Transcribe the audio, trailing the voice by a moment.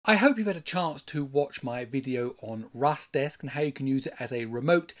I hope you've had a chance to watch my video on RustDesk and how you can use it as a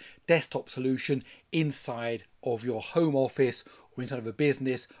remote desktop solution inside of your home office or inside of a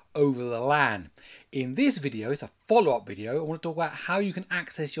business over the LAN. In this video, it's a follow-up video, I want to talk about how you can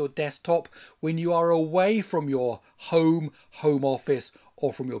access your desktop when you are away from your home office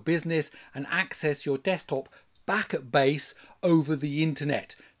or from your business and access your desktop back at base over the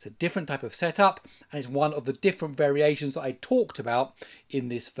internet. It's a different type of setup and it's one of the different variations that I talked about in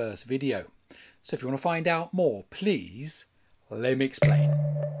this first video. So if you want to find out more, please let me explain.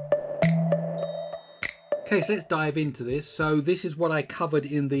 Okay, so let's dive into this. So this is what I covered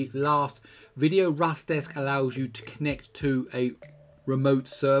in the last video. RustDesk allows you to connect to a remote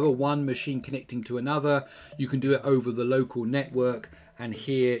server, one machine connecting to another. You can do it over the local network. And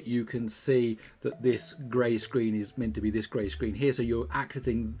here you can see that this grey screen is meant to be this grey screen here. So you're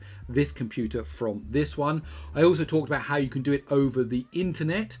accessing this computer from this one. I also talked about how you can do it over the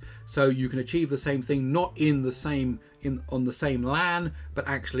internet. So you can achieve the same thing, not in the same on the same LAN, but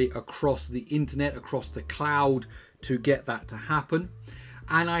actually across the internet, across the cloud to get that to happen.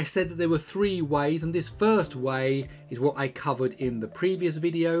 And I said that there were three ways, and this first way is what I covered in the previous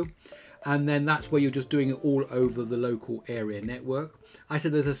video. And then that's where you're just doing it all over the local area network. I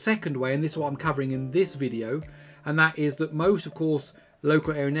said there's a second way, and this is what I'm covering in this video, and that is that most, of course,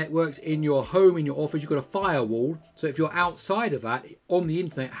 local area networks in your home, in your office, you've got a firewall. So if you're outside of that, on the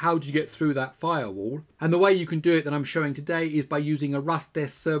internet, how do you get through that firewall? And the way you can do it that I'm showing today is by using a RustDesk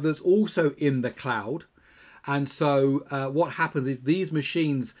server that's also in the cloud. And so what happens is these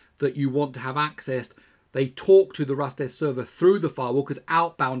machines that you want to have accessed, they talk to the RustDesk server through the firewall because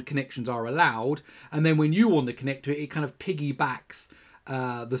outbound connections are allowed. And then when you want to connect to it, it kind of piggybacks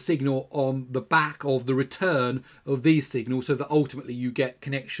the signal on the back of the return of these signals so that ultimately you get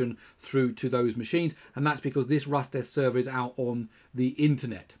connection through to those machines. And that's because this RustDesk server is out on the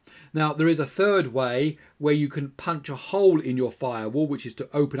internet. Now, there is a third way where you can punch a hole in your firewall, which is to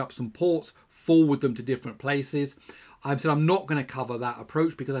open up some ports, forward them to different places. I said I'm not going to cover that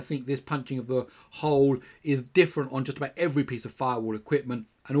approach because I think this punching of the hole is different on just about every piece of firewall equipment,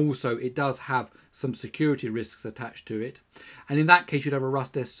 and also it does have some security risks attached to it. And in that case, you'd have a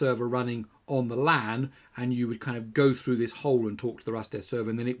RustDesk server running on the LAN, and you would kind of go through this hole and talk to the RustDesk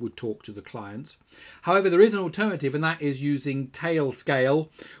server, and then it would talk to the clients. However, there is an alternative, and that is using Tailscale,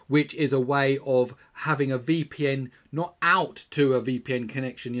 which is a way of having a VPN not out to a VPN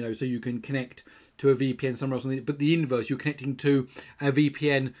connection, you know, so you can connect to a VPN somewhere else, but the inverse, you're connecting to a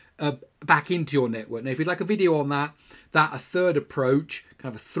VPN back into your network. Now, if you'd like a video on that a third approach,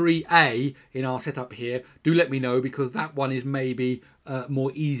 kind of a 3A in our setup here, do let me know because that one is maybe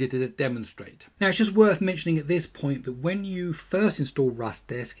more easier to demonstrate. Now, it's just worth mentioning at this point that when you first install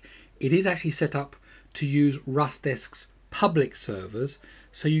RustDesk, it is actually set up to use RustDesk's public servers.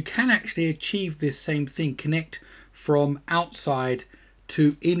 So you can actually achieve this same thing, connect from outside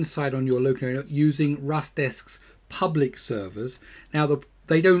to inside on your local area using RustDesk's public servers. Now,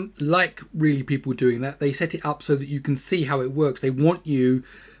 they don't like really people doing that. They set it up so that you can see how it works. They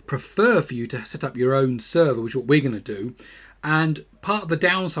prefer for you to set up your own server, which is what we're going to do. And part of the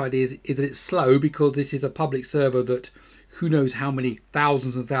downside is that it's slow because this is a public server that who knows how many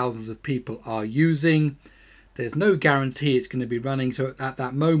thousands and thousands of people are using. There's no guarantee it's going to be running. So at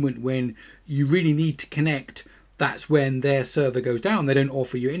that moment when you really need to connect, that's when their server goes down. They don't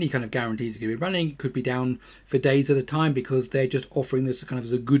offer you any kind of guarantees it's going to be running. It could be down for days at a time because they're just offering this kind of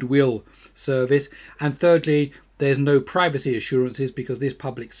as a goodwill service. And thirdly, there's no privacy assurances because this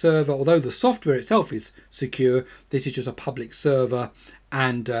public server, although the software itself is secure, this is just a public server,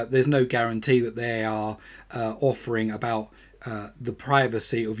 and there's no guarantee that they are offering about the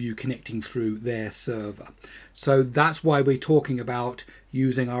privacy of you connecting through their server. So that's why we're talking about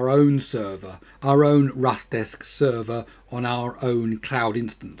using our own server, our own RustDesk server on our own cloud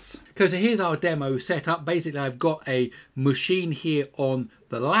instance. Okay, so here's our demo setup. Basically, I've got a machine here on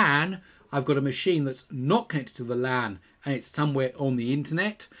the LAN. I've got a machine that's not connected to the LAN and it's somewhere on the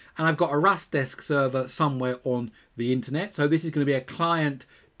internet. And I've got a RustDesk server somewhere on the internet. So this is going to be a client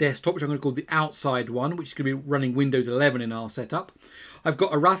desktop, which I'm going to call the outside one, which is going to be running Windows 11 in our setup. I've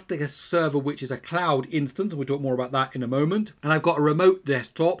got a RustDesk server, which is a cloud instance, and we'll talk more about that in a moment. And I've got a remote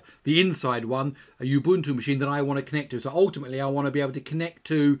desktop, the inside one, a Ubuntu machine that I want to connect to. So ultimately, I want to be able to connect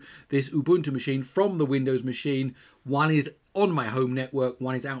to this Ubuntu machine from the Windows machine. One is on my home network,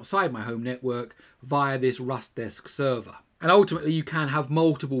 one is outside my home network via this RustDesk server. And ultimately, you can have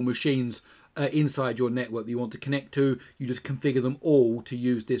multiple machines inside your network that you want to connect to. You just configure them all to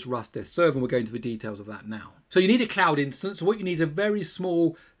use this RustDesk server, and we'll go into the details of that now. So you need a cloud instance. So what you need is a very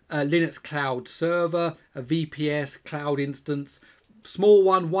small Linux cloud server, a VPS cloud instance, small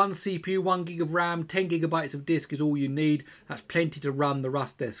one CPU, 1 gig of RAM, 10 gigabytes of disk is all you need. That's plenty to run the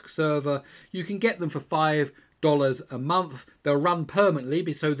RustDesk server. You can get them for $5 a month. They'll run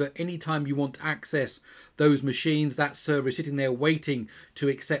permanently so that anytime you want to access those machines, that server is sitting there waiting to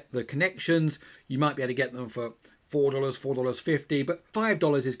accept the connections. You might be able to get them for $4, $4.50, but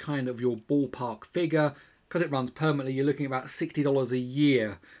 $5 is kind of your ballpark figure. Because it runs permanently, you're looking at about $60 a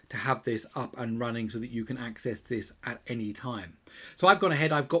year to have this up and running so that you can access this at any time. So I've gone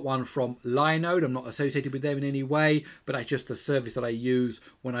ahead, I've got one from Linode. I'm not associated with them in any way, but that's just the service that I use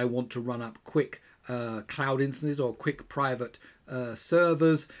when I want to run up quick cloud instances or quick private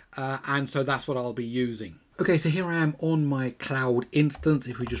servers, and so that's what I'll be using. Okay, so here I am on my cloud instance.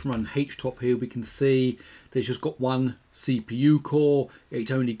 If we just run htop here, we can see there's just got one CPU core.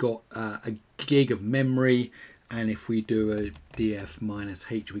 It's only got a gig of memory, and if we do a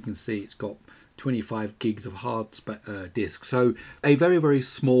df-h, we can see it's got 25 gigs of hard disk. So a very, very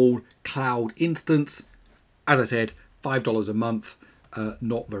small cloud instance. As I said, $5 a month.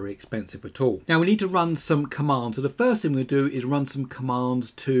 Not very expensive at all. Now we need to run some commands. So the first thing we're going to do is run some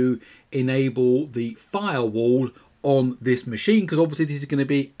commands to enable the firewall on this machine, because obviously this is going to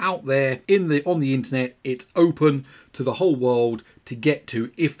be out there on the internet. It's open to the whole world to get to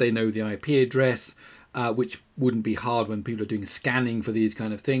if they know the IP address, which wouldn't be hard when people are doing scanning for these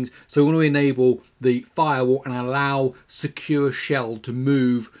kind of things. So we want to enable the firewall and allow secure shell to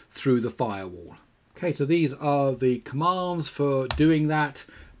move through the firewall. Okay, so these are the commands for doing that,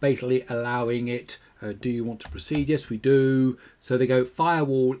 basically allowing it. Do you want to proceed? Yes, we do. So they go,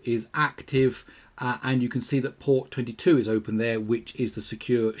 firewall is active, and you can see that port 22 is open there, which is the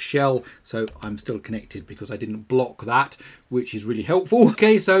secure shell. So I'm still connected because I didn't block that, which is really helpful.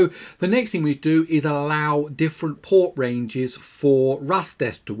 Okay, so the next thing we do is allow different port ranges for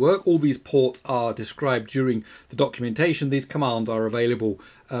RustDesk to work. All these ports are described during the documentation. These commands are available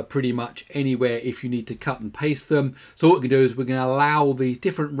pretty much anywhere if you need to cut and paste them. So what we can do is we're going to allow these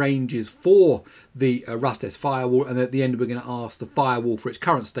different ranges for the RustDesk firewall, and at the end we're going to ask the firewall for its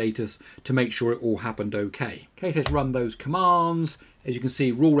current status to make sure it all happened okay. Okay, so let's run those commands. As you can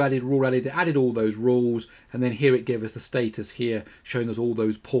see, rule added, it added all those rules, and then here it gave us the status here showing us all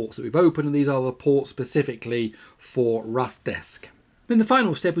those ports that we've opened, and these are the ports specifically for RustDesk. Then the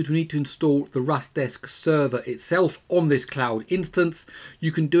final step is we need to install the RustDesk server itself on this cloud instance.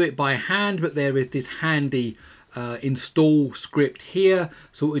 You can do it by hand, but there is this handy install script here.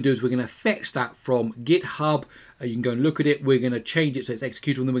 So what we do is we're going to fetch that from GitHub. You can go and look at it. We're going to change it so it's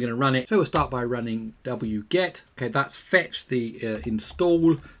executable, and then we're going to run it. So we'll start by running wget. Okay, that's fetched the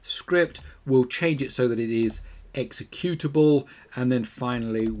install script. We'll change it so that it is executable, and then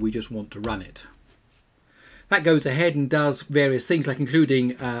finally we just want to run it. That goes ahead and does various things, like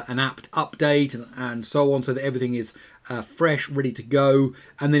including an apt update and so on, so that everything is fresh, ready to go,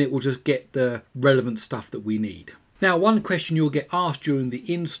 and then it will just get the relevant stuff that we need. Now, one question you'll get asked during the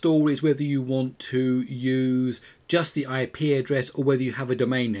install is whether you want to use just the IP address or whether you have a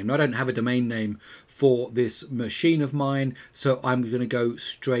domain name. Now, I don't have a domain name for this machine of mine, so I'm going to go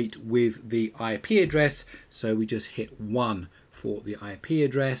straight with the IP address. So we just hit 1 for the IP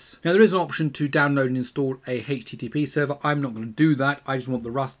address. Now there is an option to download and install a HTTP server. I'm not going to do that. I just want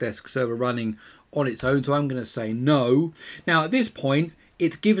the RustDesk server running on its own, so I'm going to say no. Now at this point,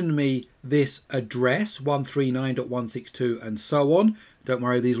 it's given me this address, 139.162 and so on. Don't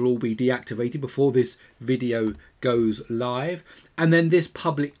worry, these will all be deactivated before this video goes live. And then this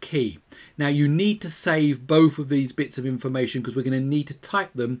public key. Now you need to save both of these bits of information because we're going to need to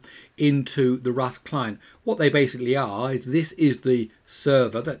type them into the Rust client. What they basically are is this is the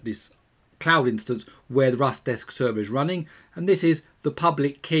server, this cloud instance where the RustDesk server is running, and this is the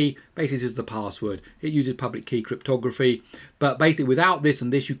public key. Basically this is the password. It uses public key cryptography, but basically without this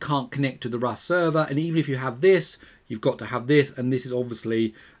and this you can't connect to the Rust server, and even if you have this, you've got to have this, and this is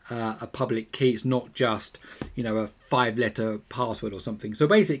obviously a public key. It's not just, you know, a 5-letter password or something. So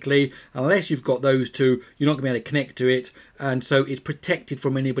basically, unless you've got those two, you're not going to be able to connect to it, and so it's protected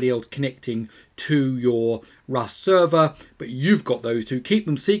from anybody else connecting to your Rust server. But you've got those two. Keep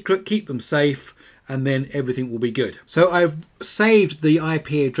them secret, keep them safe, and then everything will be good. So I've saved the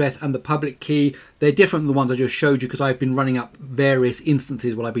IP address and the public key. They're different than the ones I just showed you because I've been running up various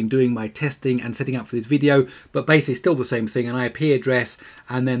instances while I've been doing my testing and setting up for this video, but basically still the same thing, an IP address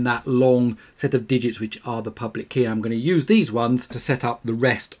and then that long set of digits which are the public key. I'm going to use these ones to set up the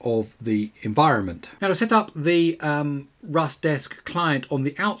rest of the environment. Now to set up the RustDesk client on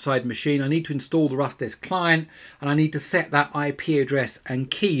the outside machine, I need to install the RustDesk client and I need to set that IP address and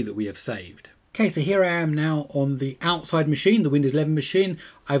key that we have saved. Okay, so here I am now on the outside machine, the Windows 11 machine.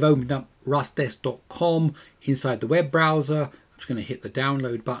 I've opened up rustdesk.com inside the web browser. just going to hit the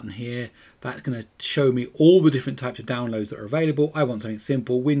download button here. That's going to show me all the different types of downloads that are available. I want something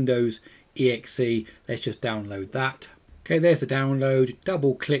simple, Windows EXE. Let's just download that. Okay, there's the download.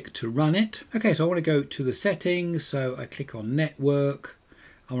 Double click to run it. Okay, so I want to go to the settings. So I click on network.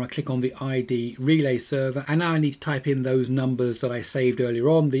 I want to click on the ID relay server, and now I need to type in those numbers that I saved earlier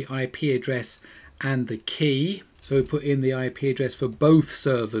on, the IP address and the key. So we put in the IP address for both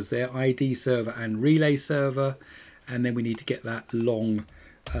servers there, ID server and relay server, and then we need to get that long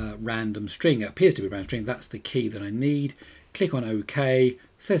random string. It appears to be a random string. That's the key that I need. Click on OK.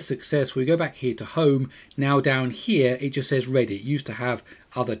 Says successful. We go back here to home. Now down here it just says ready. It used to have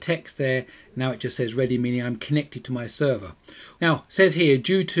other text there. Now it just says ready, meaning I'm connected to my server. Now it says here,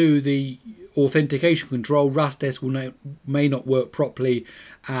 due to the authentication control, RustDesk may not work properly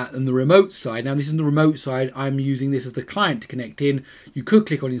on the remote side. Now this is the remote side. I'm using this as the client to connect in. You could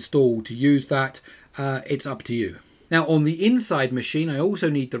click on install to use that. It's up to you. Now on the inside machine, I also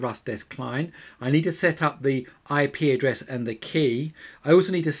need the RustDesk client. I need to set up the IP address and the key. I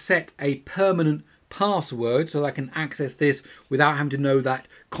also need to set a permanent password so that I can access this without having to know that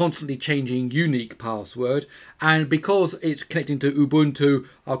constantly changing unique password. And because it's connecting to Ubuntu,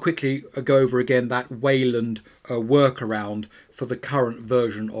 I'll quickly go over again that Wayland workaround for the current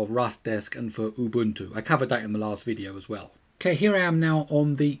version of RustDesk and for Ubuntu. I covered that in the last video as well. Okay, here I am now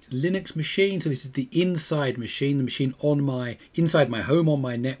on the Linux machine. So this is the inside machine, the machine on inside my home on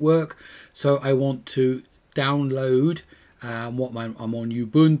my network. So I want to download I'm on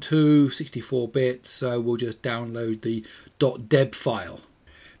Ubuntu 64-bit, so we'll just download the .deb file.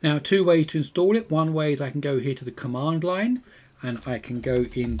 Now, two ways to install it. One way is I can go here to the command line and I can go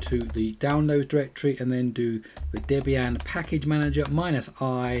into the downloads directory and then do the Debian package manager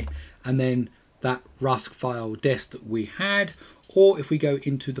 -I and then that Rust file desk that we had. Or if we go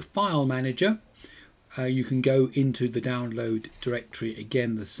into the file manager, you can go into the download directory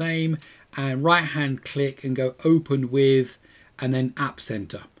again, the same, and right hand click and go open with and then App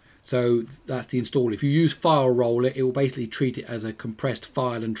Center. So that's the install. If you use File Roller, it will basically treat it as a compressed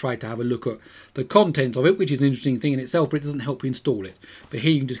file and try to have a look at the content of it, which is an interesting thing in itself, but it doesn't help you install it. But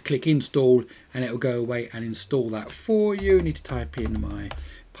here you can just click install and it will go away and install that for you. I need to type in my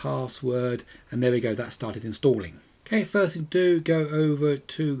password and there we go, that started installing. Okay, first thing to do, go over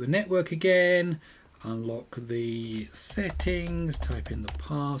to the network again, unlock the settings, type in the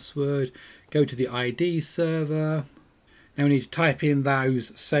password, go to the ID server. Now we need to type in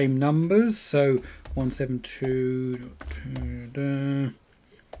those same numbers, so 172.2.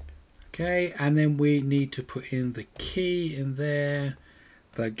 Okay, and then we need to put in the key in there.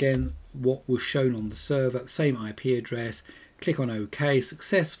 So again, what was shown on the server, same IP address. Click on OK,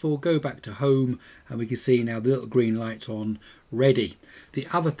 successful, go back to home, and we can see now the little green light's on, ready. The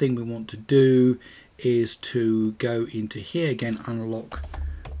other thing we want to do is to go into here again, unlock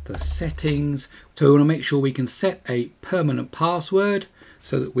the settings. So we want to make sure we can set a permanent password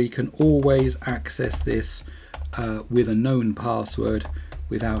so that we can always access this with a known password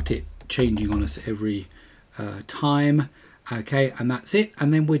without it changing on us every time. Okay, and that's it,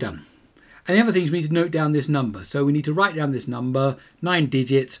 and then we're done. And the other thing is we need to note down this number. So we need to write down this number, 9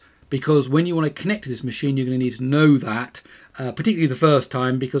 digits, because when you want to connect to this machine, you're going to need to know that, particularly the first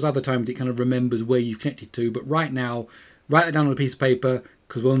time, because other times it kind of remembers where you've connected to. But right now, write it down on a piece of paper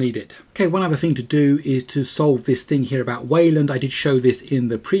because we'll need it. Okay, one other thing to do is to solve this thing here about Wayland. I did show this in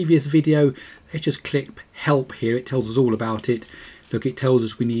the previous video. Let's just click help here. It tells us all about it. Look, it tells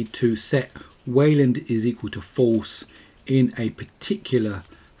us we need to set Wayland is equal to false in a particular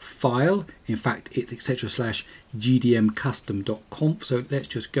file. In fact, it's etc/gdmcustom.conf. So let's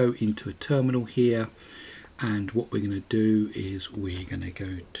just go into a terminal here, and what we're going to do is we're going to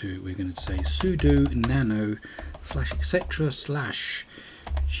say sudo nano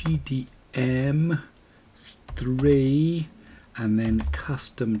 /etc/gdm3 and then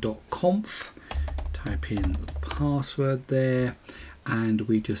custom.conf. Type in the password there, and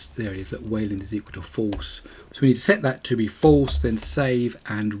we just, there it is, look, Wayland is equal to false. So we need to set that to be false, then save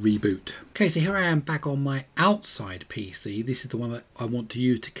and reboot. Okay, so here I am back on my outside PC. This is the one that I want to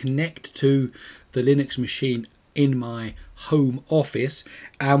use to connect to the Linux machine in my home office,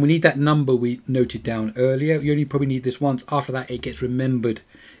 and we need that number we noted down earlier. You only probably need this once. After that, it gets remembered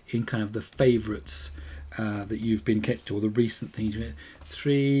in kind of the favorites that you've been connected to, or the recent things.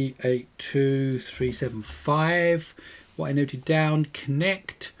 382.375. What I noted down,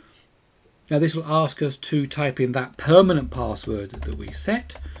 connect. Now this will ask us to type in that permanent password that we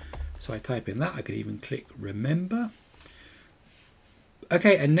set. So I type in that. I could even click remember.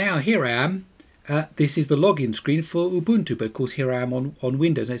 Okay, and now here I am. This is the login screen for Ubuntu, but of course here I am on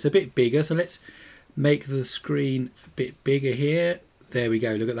Windows, and it's a bit bigger. So let's make the screen a bit bigger here. There we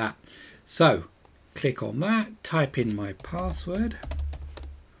go, look at that. So click on that, type in my password,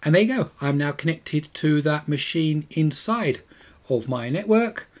 and there you go. I'm now connected to that machine inside of my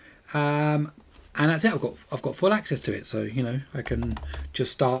network. And that's it. I've got full access to it, so you know I can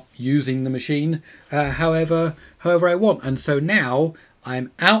just start using the machine however I want. And so now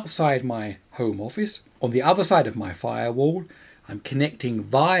I'm outside my home office on the other side of my firewall. I'm connecting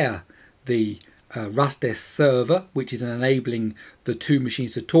via the RustDesk server, which is enabling the two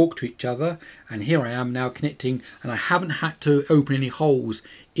machines to talk to each other. And here I am now connecting, and I haven't had to open any holes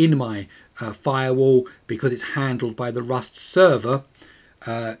in my firewall because it's handled by the Rust server.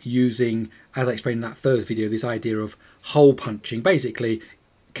 Using, as I explained in that first video, this idea of hole punching. Basically,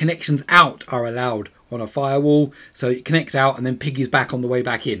 connections out are allowed on a firewall, so it connects out and then piggies back on the way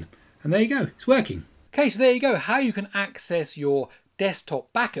back in. And there you go, it's working. Okay, so there you go, how you can access your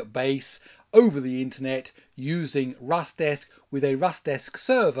desktop backup base over the internet using RustDesk with a RustDesk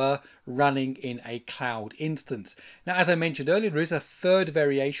server running in a cloud instance. Now, as I mentioned earlier, there is a third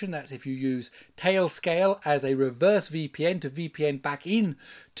variation. That's if you use Tailscale as a reverse VPN to VPN back in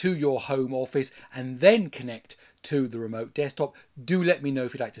to your home office and then connect to the remote desktop. Do let me know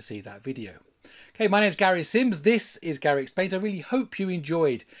if you'd like to see that video. Okay, my name is Gary Sims. This is Gary Explains. I really hope you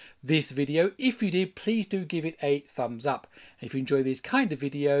enjoyed this video. If you did, please do give it a thumbs up. And if you enjoy these kind of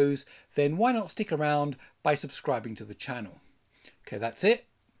videos, then why not stick around by subscribing to the channel? Okay, that's it.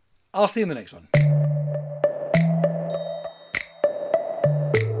 I'll see you in the next one.